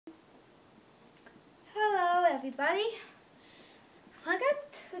everybody. Welcome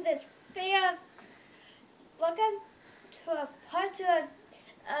to this video. Welcome to a part of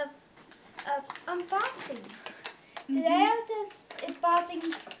unboxing. Today I'm just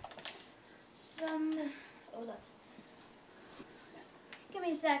unboxing some. Hold on. Give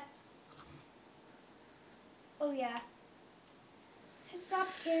me a sec. Oh yeah.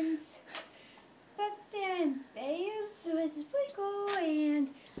 Shopkins. But they're in base, which is pretty cool, and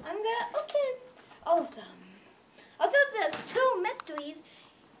I'm gonna open all of them. Also, there's 2 mysteries,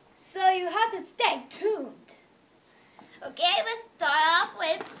 so you have to stay tuned. Okay, let's start off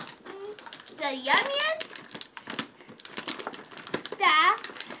with the yummiest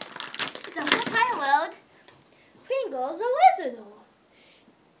stacks, the whole entire world, Pringles original.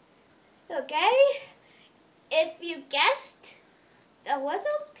 Okay, if you guessed the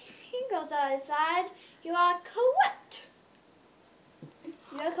original Pringles are inside, you are correct.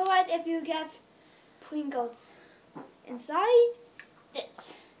 You're correct if you guess Pringles inside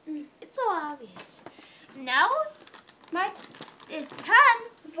this. It's so obvious. Now, it's time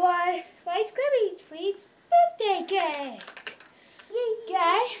for Rice Krispie Treats birthday cake.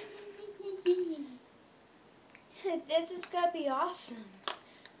 Okay. This is gonna be awesome.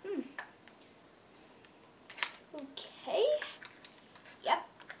 Okay. Yep.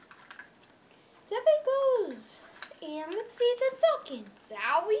 There it goes. And let's see the second,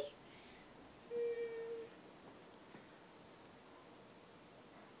 shall we?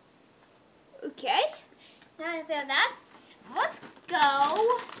 Okay. Now I feel that. Let's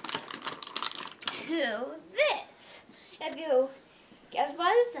go to this. If you guess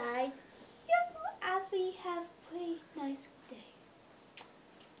by the side, as we have a pretty nice day.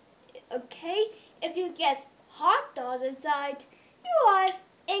 Okay. If you guess hot dogs inside, you are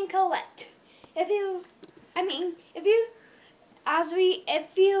incorrect. If you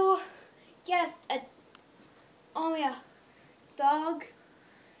guessed only a dog,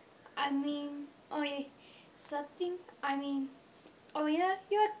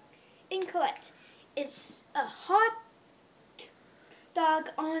 you're incorrect. It's a hot dog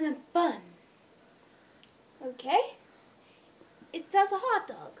on a bun. Okay? That's a hot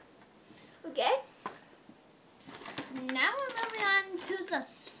dog. Okay? Now we're moving on to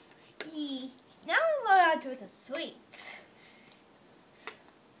the sweets.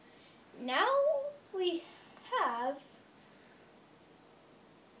 Now we have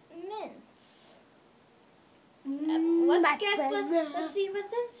mints. Let's see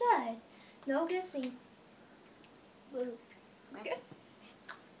what's inside. No guessing. Okay.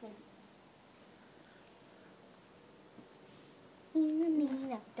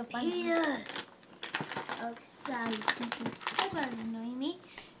 Here. Okay, sorry. Everyone annoying me.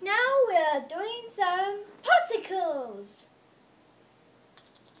 Now we're doing some popsicles.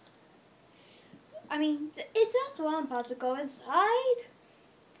 It's just one popsicle inside.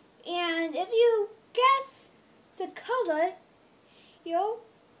 And if you guess the color, you'll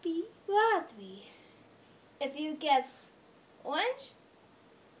be lottery. If you guess orange,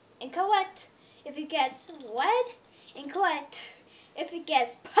 incorrect. If you guess red, incorrect. If you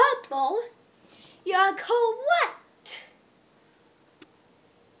guess purple, you're correct.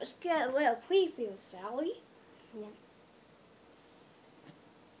 Let's get a little preview, Sally. Yeah.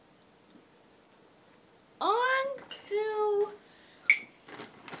 On to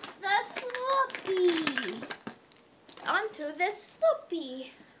the Slurpee. Onto this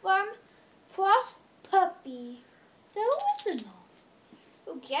Slurpee from Plus Puppy, the original.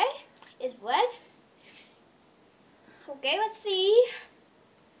 Okay, it's red. Okay, let's see.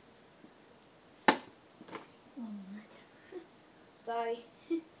 Sorry,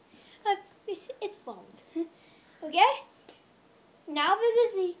 it's fault. Okay, now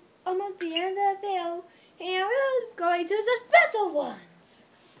this is almost the end of the video, and we're going to the special ones.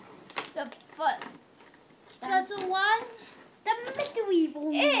 The special one, the mystery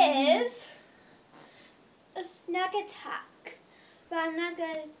one, is a snack attack. But I'm not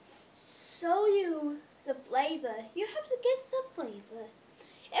going to show you the flavor. You have to guess the flavor.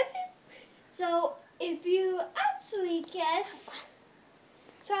 If you actually guess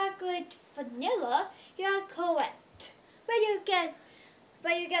chocolate vanilla, you're correct. But you guess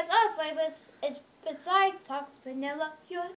other flavors is besides chocolate vanilla, you're